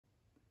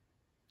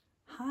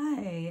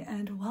Hi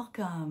and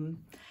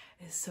welcome.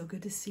 It's so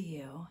good to see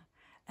you.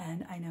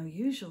 And I know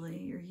usually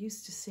you're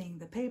used to seeing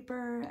the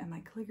paper and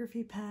my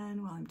calligraphy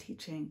pen while I'm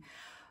teaching,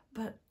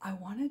 but I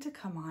wanted to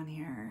come on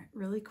here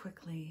really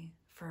quickly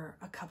for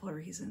a couple of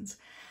reasons.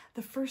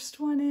 The first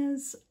one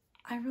is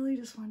I really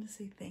just wanted to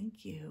say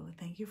thank you.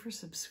 Thank you for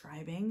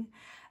subscribing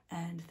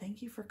and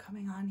thank you for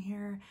coming on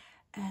here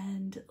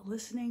and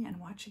listening and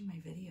watching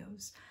my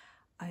videos.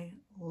 I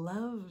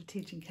love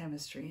teaching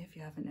chemistry, if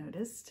you haven't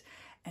noticed,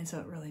 and so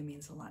it really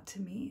means a lot to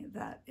me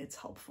that it's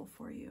helpful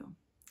for you.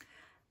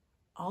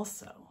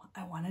 Also,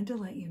 I wanted to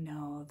let you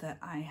know that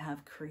I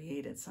have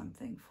created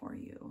something for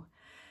you.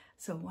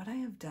 So what I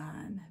have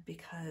done,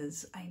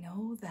 because I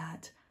know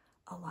that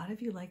a lot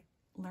of you like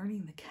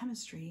learning the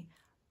chemistry,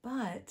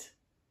 but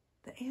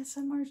the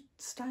ASMR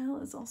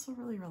style is also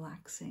really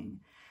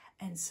relaxing.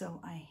 And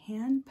so I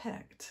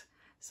handpicked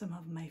some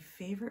of my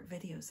favorite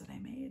videos that I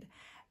made,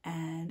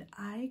 and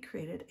I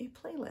created a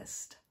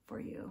playlist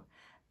for you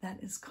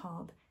that is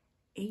called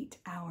 8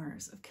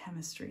 Hours of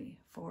Chemistry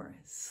for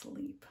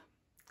Sleep.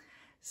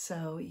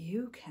 So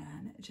you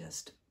can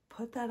just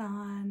put that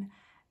on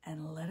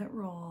and let it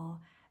roll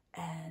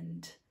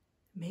and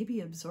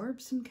maybe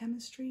absorb some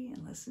chemistry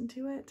and listen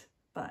to it,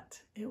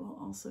 but it will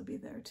also be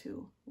there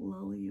to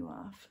lull you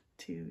off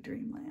to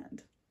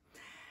dreamland.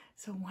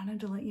 So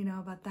wanted to let you know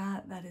about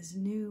that. That is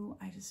new.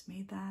 I just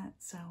made that.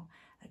 So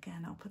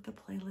again, I'll put the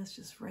playlist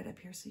just right up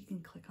here so you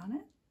can click on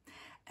it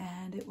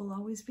and it will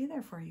always be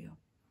there for you.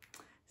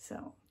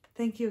 So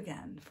thank you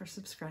again for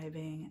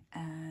subscribing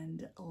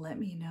and let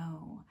me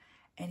know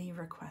any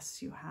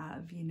requests you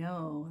have. You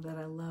know that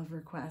I love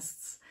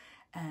requests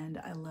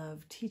and I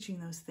love teaching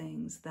those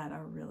things that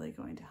are really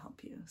going to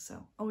help you.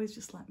 So always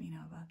just let me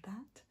know about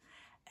that.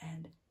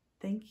 And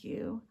thank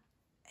you.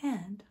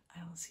 And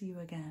I will see you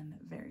again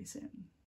very soon.